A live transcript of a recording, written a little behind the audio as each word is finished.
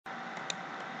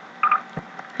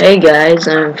Hey guys,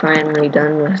 I'm finally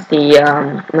done with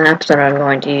the maps that I'm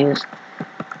going to use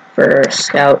for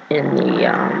Scout in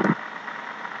the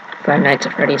Five Nights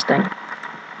at Freddy's thing.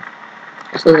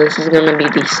 So this is going to be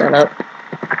the setup.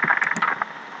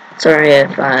 Sorry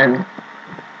if I'm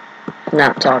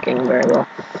not talking very well.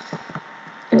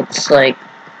 It's like,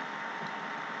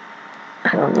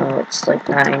 I don't know, it's like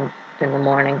 9 in the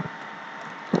morning,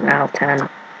 now 10.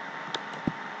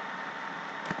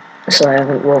 So I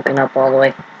haven't woken up all the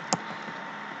way.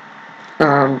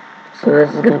 So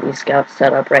this is going to be Scout's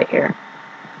setup right here.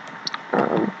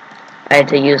 I had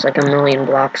to use like 1,000,000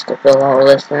 blocks to fill all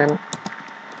this in.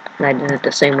 And I did it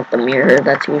the same with the mirror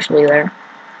that's usually there.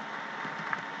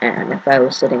 And if I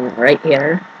was sitting right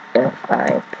here, if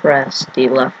I press the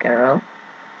left arrow,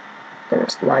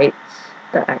 there's lights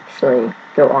that actually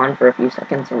go on for a few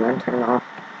seconds and then turn off.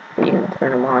 You can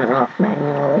turn them on and off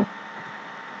manually.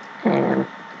 And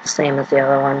same as the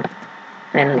other one.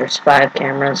 And there's 5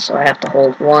 cameras, so I have to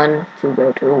hold 1 to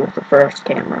go to the first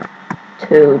camera,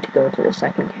 2 to go to the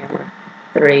second camera,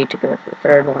 3 to go to the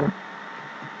third one,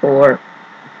 4.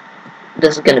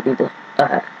 This is going to be the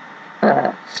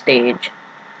stage.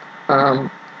 And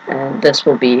this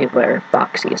will be where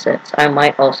Foxy sits. I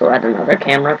might also add another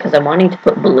camera because I'm wanting to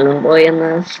put Balloon Boy in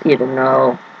this, even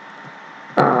though,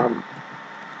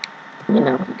 he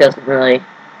doesn't really,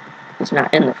 he's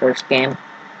not in the first game.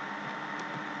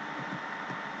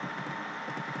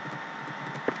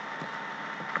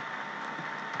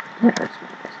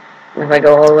 If I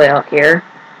go all the way out here,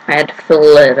 I had to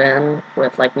fill it in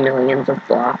with like millions of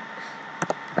blocks.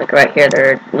 Like right here,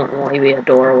 there would normally be a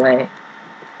doorway.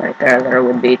 Right there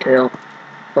would be too.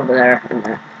 Over there and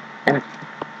there.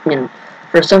 And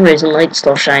for some reason, light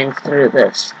still shines through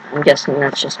this. I'm guessing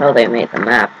that's just how they made the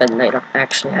map, and they don't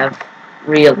actually have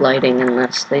real lighting in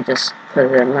this. They just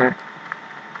put it in there.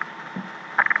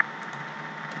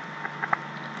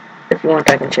 If you want,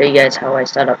 I can show you guys how I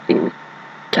set up the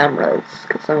cameras,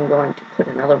 because I'm going to put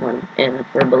another one in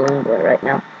for Balloon Boy right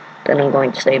now. Then I'm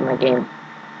going to save my game.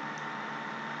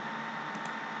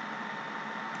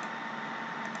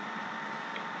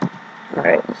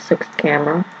 Alright, 6th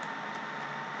camera.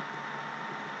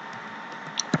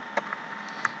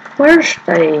 Where should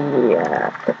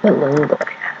I put Balloon Boy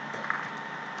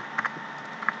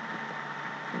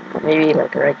at? Maybe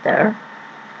like right there.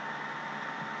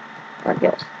 I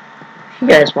guess. If you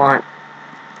guys want,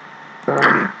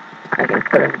 I can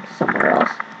put him somewhere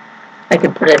else. I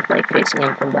could put it like facing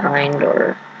him from behind,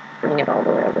 or bring it all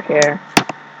the way over here.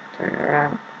 Turn it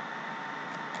around.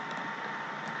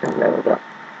 And there we go.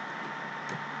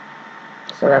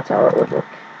 So that's how it would look.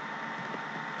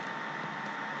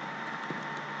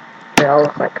 They all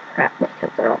look like crap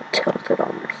because they're all tilted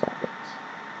on their sides.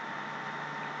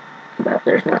 But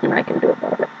there's nothing I can do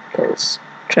about it, because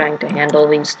trying to handle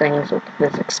these things with the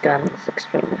physics gun is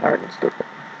extremely hard and stupid.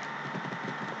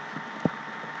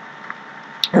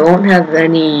 I won't have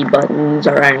any buttons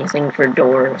or anything for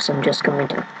doors. I'm just going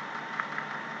to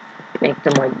make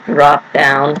them like drop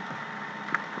down,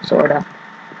 sorta,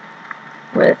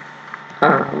 with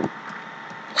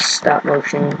stop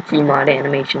motion Gmod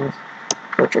animations,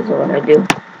 which is what I do.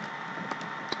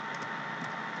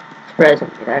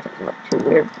 Surprisingly, that doesn't look too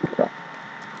weird, but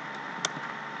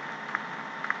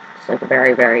it's like a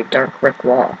very, very dark brick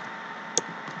wall.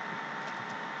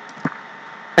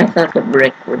 I thought the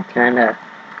brick would kind of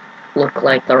look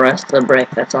like the rest of the brick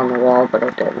that's on the wall, but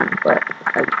it didn't, but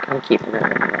I'm keeping it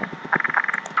anyway.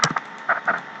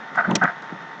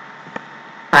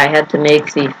 I had to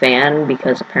make the fan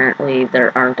because apparently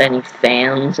there aren't any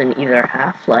fans in either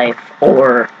Half-Life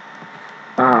or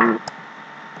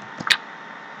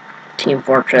Team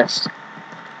Fortress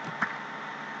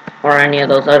or any of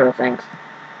those other things.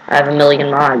 I have 1,000,000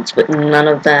 mods, but none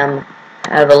of them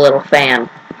have a little fan,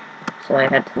 so I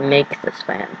had to make this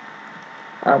fan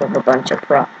out of a bunch of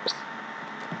props.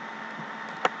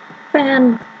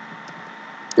 Fan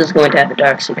is going to have a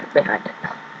dark secret behind it.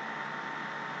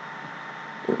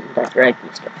 That's right,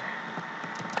 Mr. Fan.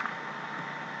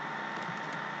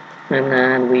 And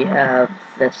then we have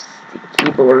this, the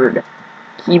keyboard.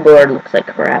 Keyboard looks like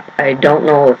crap. I don't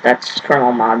know if that's from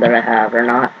a mod that I have or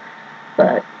not,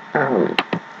 but I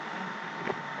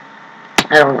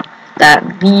don't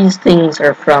know. These things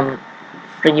are from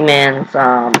Freeman's,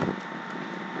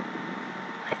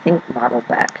 I think model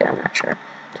pack, I'm not sure.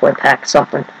 Toy pack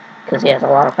something, because he has a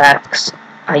lot of packs.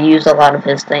 I use a lot of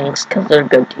his things because they're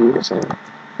good to use and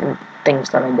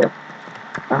things that I do.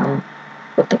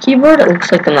 With the keyboard, it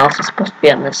looks like the mouse is supposed to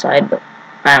be on this side, but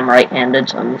I'm right-handed,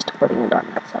 so I'm used to putting it on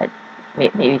that side.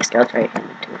 Maybe Scout's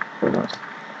right-handed too, who knows.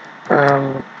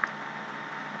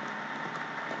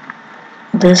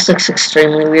 This looks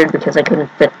extremely weird because I couldn't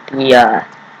fit the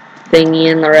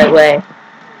thingy in the right way.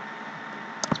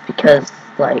 It's because,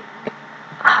 like,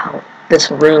 this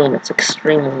room, it's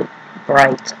extremely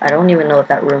bright. I don't even know what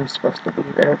that room's supposed to be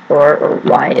there for or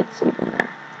why it's even there.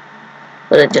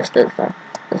 But it just is there.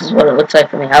 This is what it looks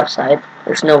like from the outside.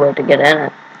 There's no way to get in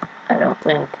it, I don't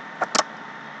think.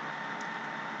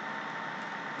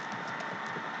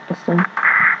 Listen.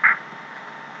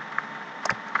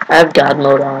 I have God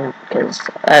mode on because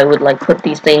I would like put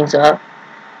these things up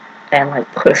and like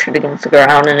push it against the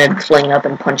ground and it'd fling up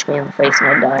and punch me in the face and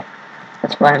I'd die.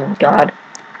 That's why I'm in God.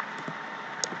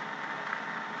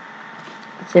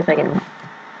 Let's see if I can...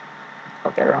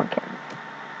 I'll get it on camera.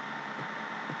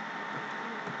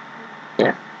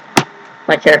 Yeah.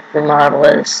 My character model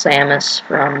is Samus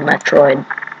from Metroid.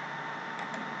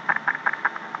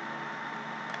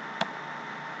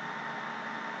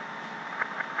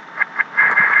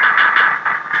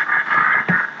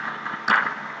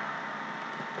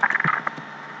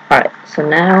 Alright, so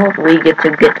now we get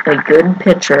to get a good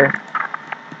picture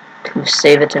to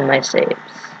save it in my saves.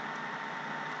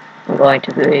 I'm going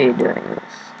to be doing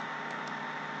this.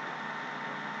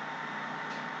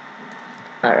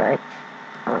 Alright.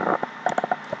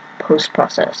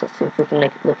 Post-process. Let's see if we can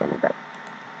make it look any better.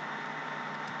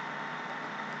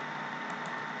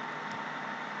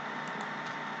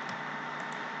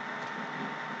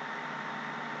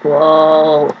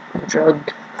 Whoa, I'm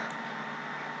drugged.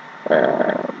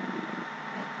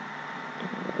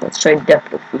 Let's try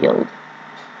depth of field.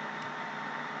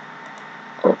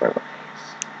 Overlays.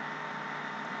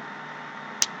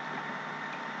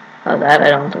 Oh, that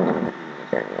I don't think I'm going to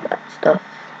use any of that stuff.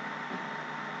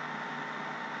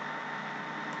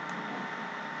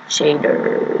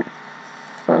 Shaders,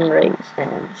 sun rays,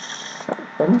 and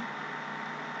sharpen.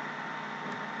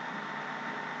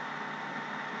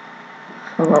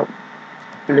 How about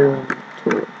bloom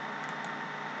tool?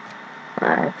 I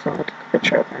accidentally took a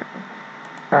picture apparently.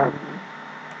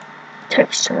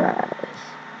 Texturize.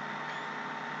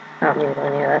 I don't need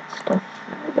any of that stuff.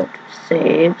 Now we go to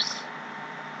saves.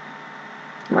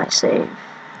 My save.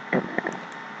 And then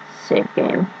save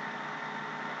game.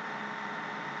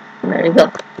 And there you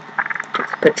go.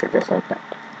 Takes a picture just like that.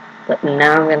 But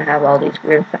now I'm going to have all these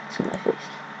weird effects in my face.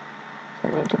 So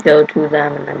I need to go to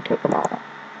them and then take them all out.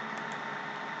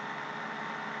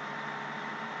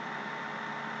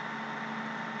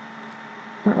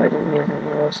 No, I didn't use any of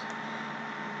those.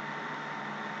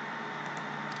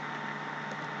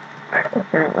 Alright,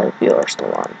 apparently you're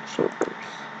still on shapers.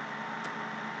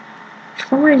 For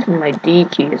some reason my D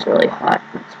key is really hot.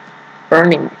 It's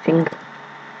burning my finger.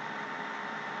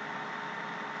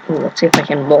 Ooh, let's see if I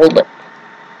can mold it.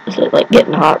 Is it like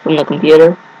getting hot from the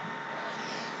computer?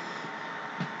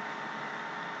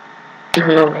 I don't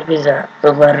know, maybe the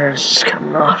letters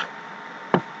coming off.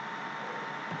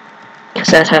 Because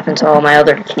that happened to all my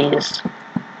other keys.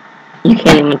 You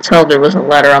can't even tell there was a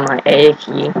letter on my A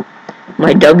key.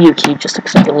 My W key just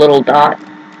looks like a little dot.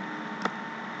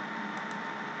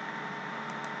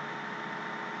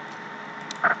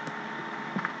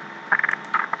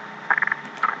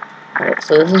 Alright,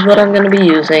 so this is what I'm going to be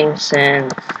using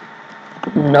since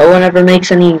no one ever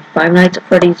makes any Five Nights at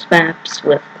Freddy's maps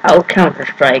without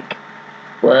Counter-Strike,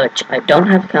 which I don't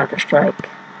have Counter-Strike,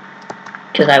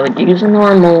 because I would use a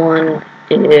normal one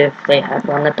if they had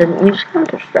one that didn't use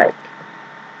Counter-Strike.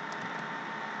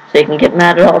 So you can get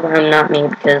mad at all of them, not me,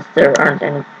 because there aren't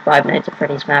any Five Nights at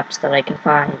Freddy's maps that I can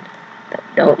find that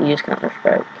don't use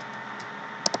Counter-Strike.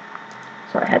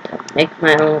 So I had to make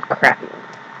my own crappy one.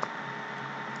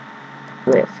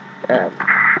 With,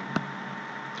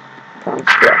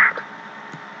 Construct.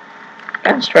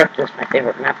 Construct is my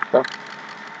favorite map, though.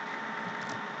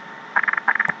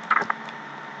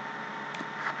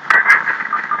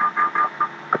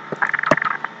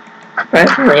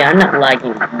 Surprisingly, I'm not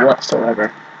lagging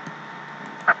whatsoever.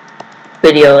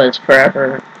 Video is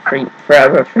forever for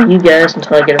you guys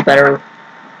until I get a better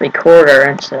recorder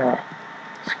instead of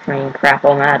screen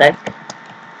crap-o-matic.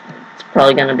 It's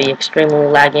probably going to be extremely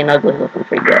laggy and ugly looking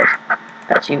for you guys,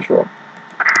 as usual.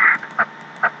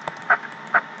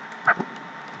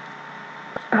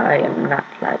 I am not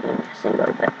lagging a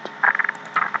single bit.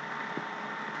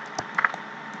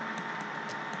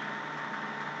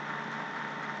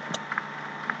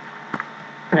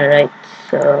 Alright,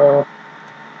 so...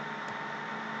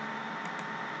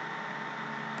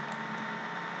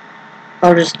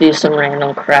 I'll just do some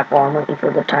random crap while I'm waiting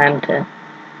for the time to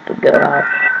go out.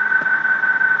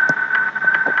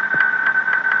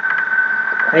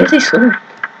 Why is he swimming?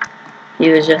 He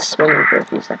was just swimming for a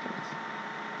few seconds.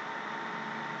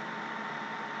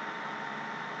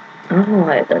 I don't know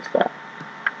why it does that.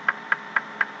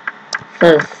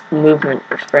 says movement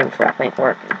for Springtrap ain't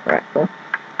working correctly,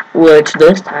 which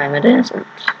this time it isn't.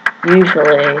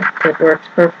 Usually it works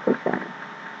perfectly fine.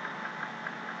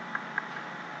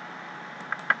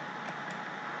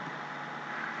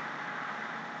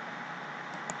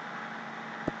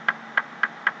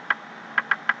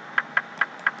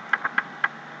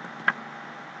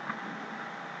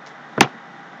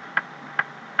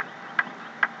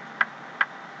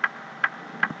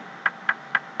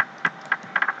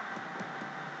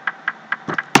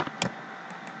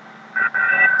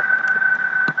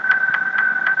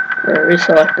 I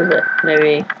reselected it.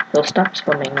 Maybe he'll stop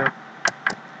swimming now.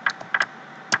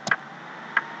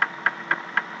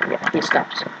 Yeah, he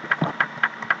stops.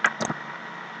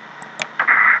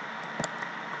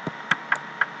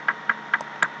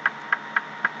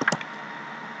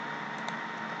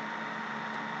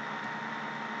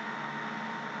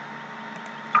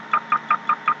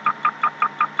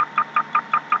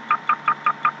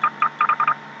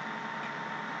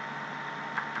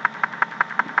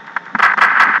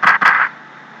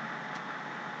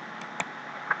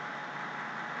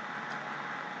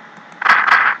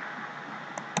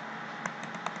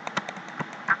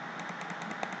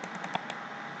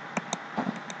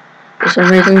 For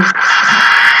some reason,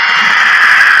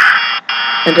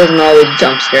 it doesn't always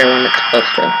jump scare when it's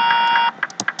supposed to.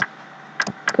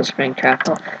 The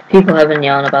Springtrap. People have been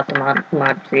yelling about the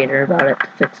mod creator about it to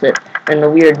fix it, and the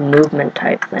weird movement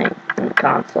type thing in the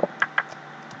console.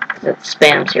 Because it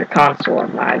spams your console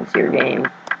and lags your game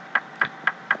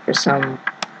for some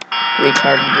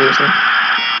retarded reason.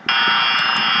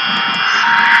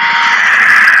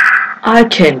 I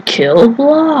can kill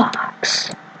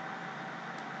blocks!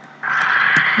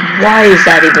 Why is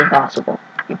that even possible?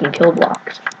 You can kill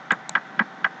blocks.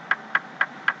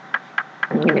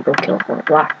 I'm gonna go kill 4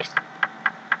 blocks.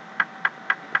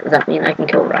 Does that mean I can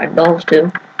kill ragdolls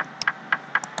too?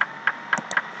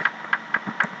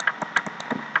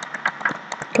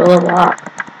 Kill a block.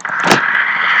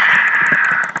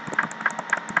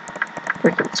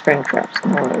 Freaking Springtrap's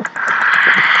noise.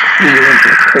 Weird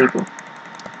and creepy.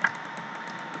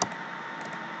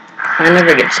 I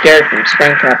never get scared from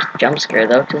Springtrap's jump scare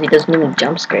though, because he doesn't even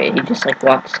jump scare. He just like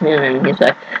walks in and he's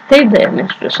like, "Hey there,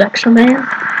 Mr. Sexy Man.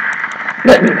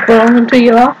 Let me crawl into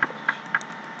your office."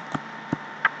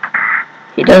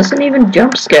 He doesn't even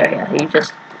jump scare you. He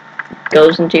just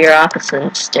goes into your office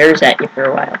and stares at you for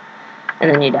a while,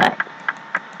 and then you die.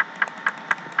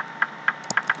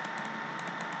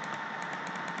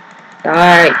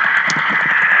 Die.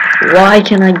 Why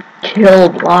can I kill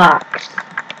blocks?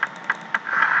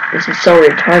 This is so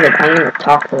retarded. I'm gonna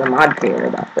talk to the mod creator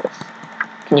about this.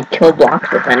 Can you kill blocks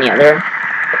with any other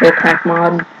kill pack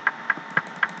mod?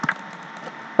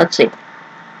 Let's see.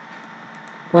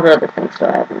 What other things do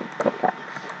I have in kill packs?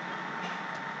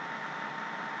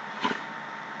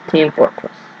 Team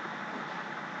Fortress.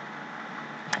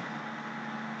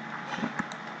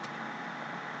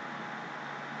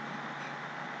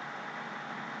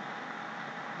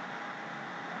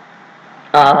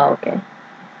 Okay.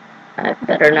 I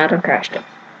better not have crashed it.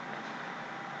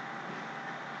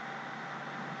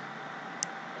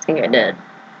 I think I did.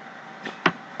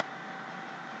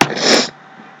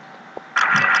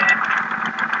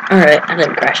 Alright, I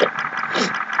didn't crash it.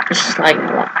 This is lagging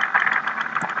a lot.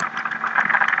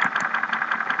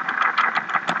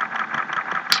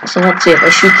 So let's see, if I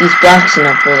shoot these blocks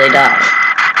enough, will they die?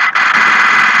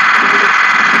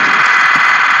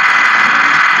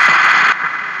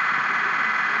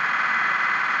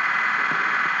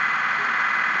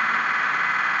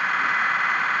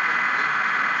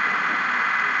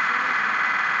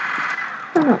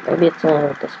 I don't know, maybe it's only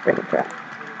with the Springtrap.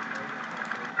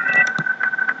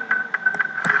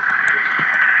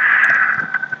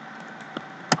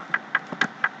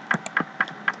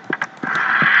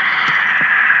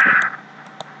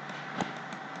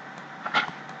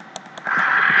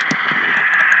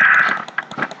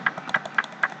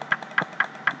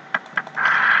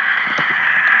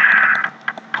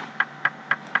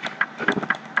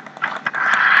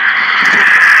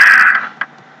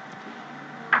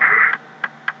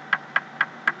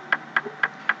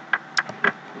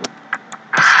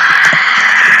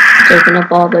 Open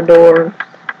up all the doors.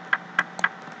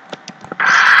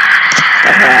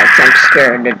 I jump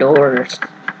scared the doors.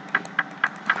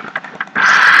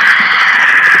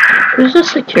 Who's the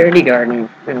security guard in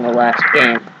the last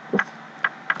game?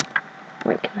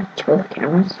 Wait, can I kill the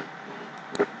cameras?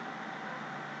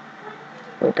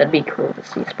 Wait, that'd be cool to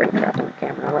see Springtrap on the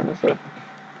camera. Let me see.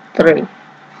 3.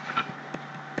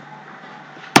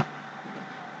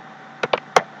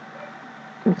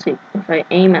 Let's see. If I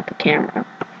aim at the camera.